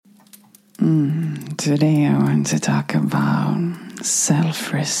Today I want to talk about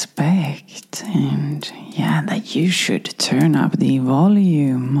self-respect and that you should turn up the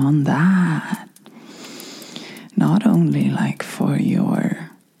volume on that. Not only like for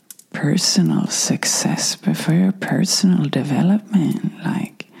your personal success, but for your personal development.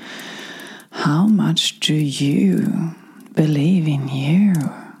 Like, how much do you believe in you?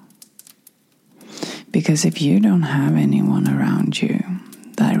 Because if you don't have anyone around you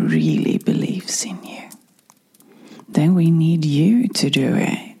that really believes in you, then we need you to do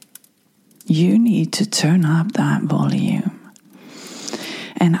it. You need to turn up that volume.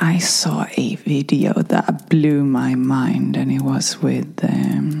 And I saw a video that blew my mind, and it was with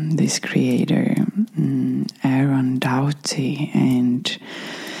this creator, Aaron Doughty, and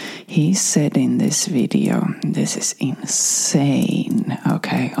he said in this video, this is insane.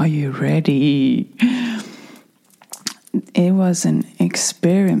 Okay, are you ready? It was an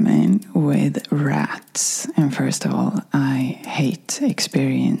experiment with rats. And first of all, I hate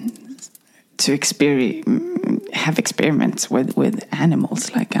have experiments with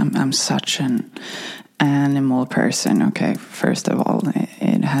animals. Like I'm such an animal person. Okay, first of all,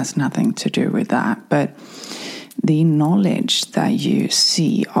 it has nothing to do with that. But the knowledge that you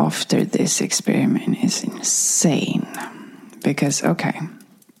see after this experiment is insane. Because, okay,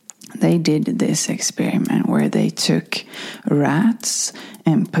 they did this experiment where they took rats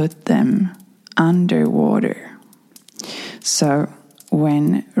and put them underwater. So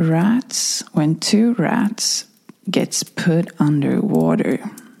when two rats gets put underwater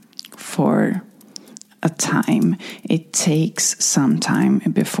for a time, it takes some time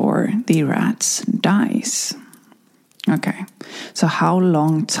before the rats dies. Okay, so how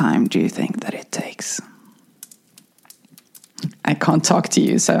long time do you think that it takes? I can't talk to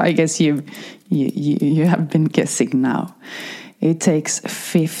you, so I guess you have been guessing now. It takes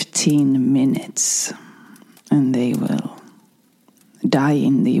 15 minutes, and they will die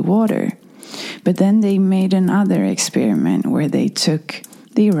in the water. But then they made another experiment where they took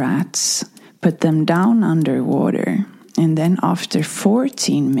the rats, put them down underwater, and then after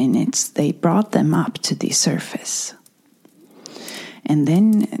 14 minutes, they brought them up to the surface. And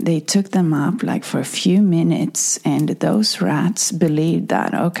then they took them up like for a few minutes, and those rats believed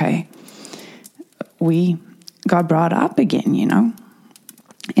that, okay, we got brought up again, you know.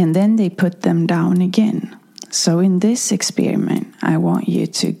 And then they put them down again. So in this experiment, I want you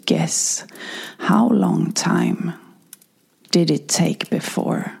to guess how long time did it take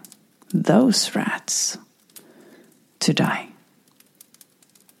before those rats to die.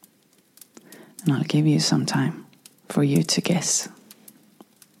 And I'll give you some time for you to guess.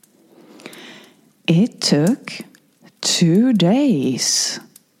 It took 2 days.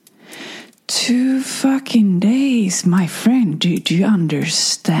 2 fucking days, my friend. Do you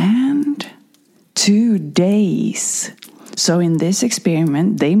understand? 2 days. So in this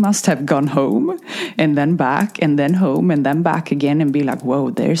experiment, they must have gone home and then back and then home and then back again and be like,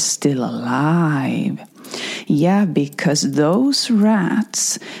 whoa, they're still alive. Yeah, because those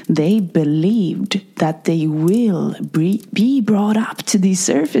rats, they believed that they will be brought up to the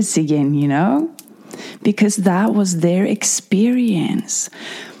surface again, you know? Because that was their experience.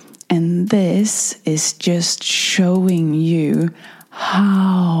 And this is just showing you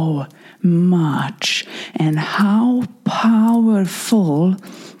how much and how powerful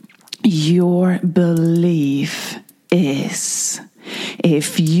your belief is.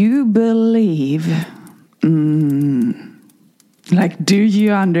 If you believe, like, do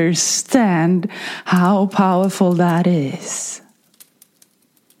you understand how powerful that is?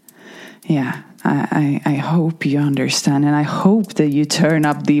 Yeah. I hope you understand, and I hope that you turn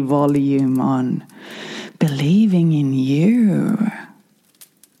up the volume on believing in you,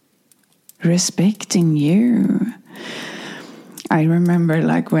 respecting you. I remember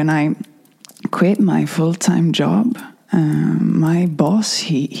like when I quit my full-time job, my boss,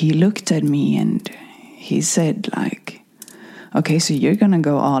 he looked at me and he said like, okay, so you're going to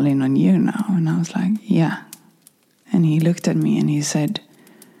go all in on you now. And I was like, yeah. And he looked at me and he said,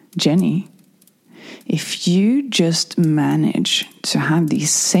 Jenny, if you just manage to have the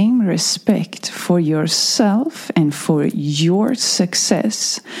same respect for yourself and for your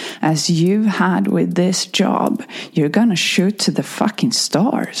success as you've had with this job, you're gonna shoot to the fucking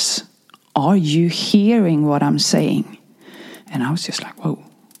stars. Are you hearing what I'm saying? And I was just like, whoa,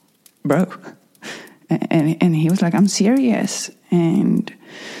 bro. And he was like, I'm serious. And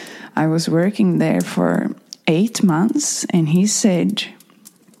I was working there for 8 months, and he said,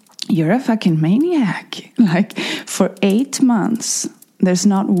 you're a fucking maniac. Like, for 8 months, there's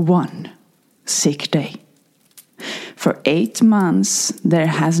not one sick day. For 8 months, there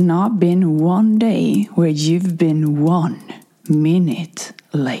has not been one day where you've been 1 minute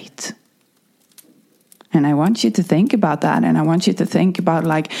late. And I want you to think about that. And I want you to think about,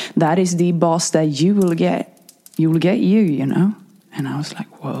 like, that is the boss that you will get. You will get you know. And I was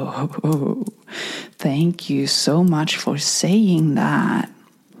like, whoa, thank you so much for saying that.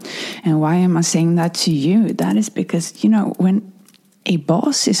 And why am I saying that to you? That is because, when a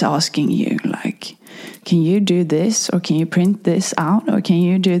boss is asking you, like, can you do this? Or can you print this out? Or can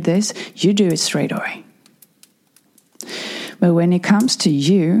you do this? You do it straight away. But when it comes to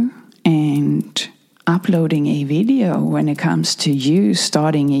you and uploading a video, when it comes to you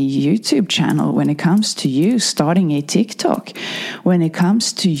starting a YouTube channel, when it comes to you starting a TikTok, when it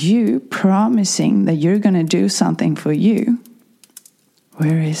comes to you promising that you're going to do something for you,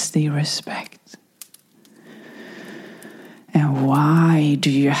 where is the respect? And why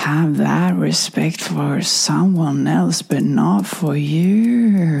do you have that respect for someone else but not for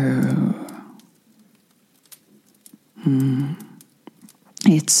you?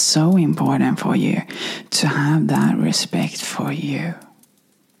 It's so important for you to have that respect for you.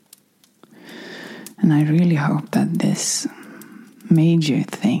 And I really hope that this made you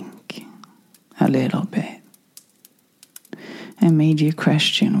think a little bit and made you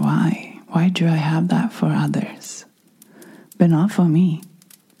question why. Why do I have that for others, but not for me?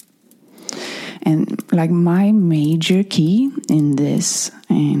 And like my major key in this,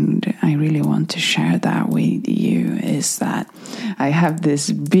 and I really want to share that with you, is that I have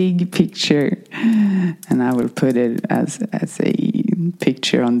this big picture, and I will put it as a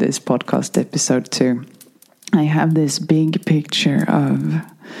picture on this podcast episode too. I have this big picture of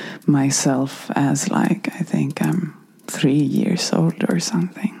myself as, like, I think I'm 3 years old or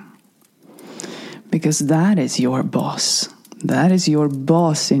something. Because that is your boss. That is your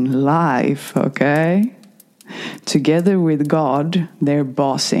boss in life, okay? Together with God, they're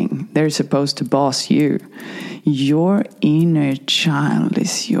bossing. They're supposed to boss you. Your inner child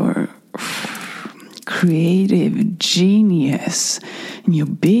is your creative genius and your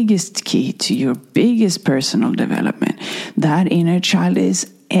biggest key to your biggest personal development. That inner child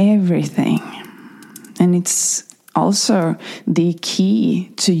is everything. And it's also the key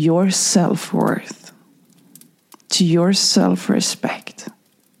to your self-worth, to your self-respect.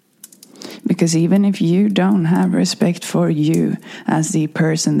 Because even if you don't have respect for you as the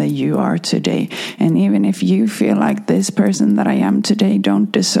person that you are today, and even if you feel like this person that I am today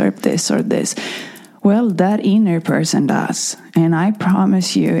don't deserve this or this, well, that inner person does. And I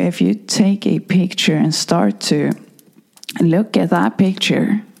promise you, if you take a picture and start to look at that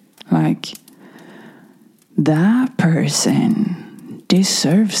picture, like, that person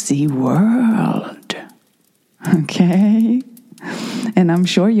deserves the world. Okay? And I'm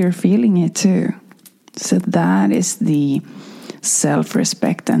sure you're feeling it too. So that is the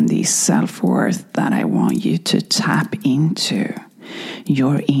self-respect and the self-worth that I want you to tap into.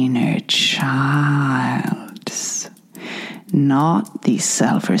 Your inner child's, not the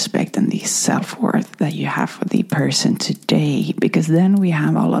self-respect and the self-worth that you have for the person today. Because then we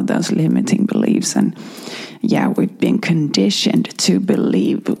have all of those limiting beliefs, and we've been conditioned to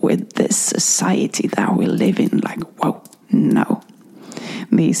believe with this society that we live in, like, whoa, no.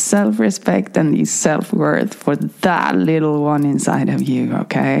 The self-respect and the self-worth for that little one inside of you,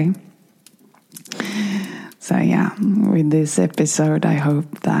 okay? So with this episode, I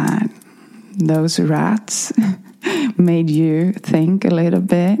hope that those rats made you think a little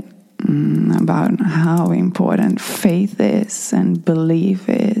bit about how important faith is and belief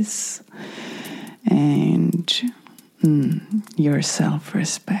is, and your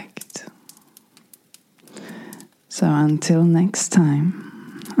self-respect. So until the next time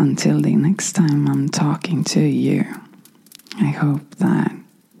I'm talking to you, I hope that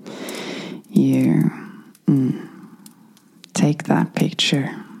you take that picture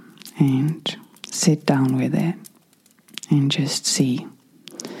and sit down with it and just see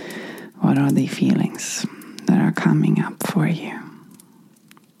what are the feelings that are coming up for you.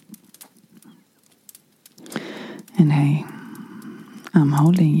 And hey, I'm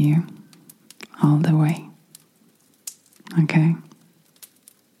holding you all the way. Okay?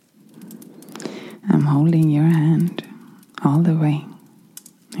 I'm holding your hand all the way.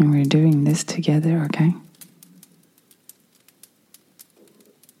 And we're doing this together, okay?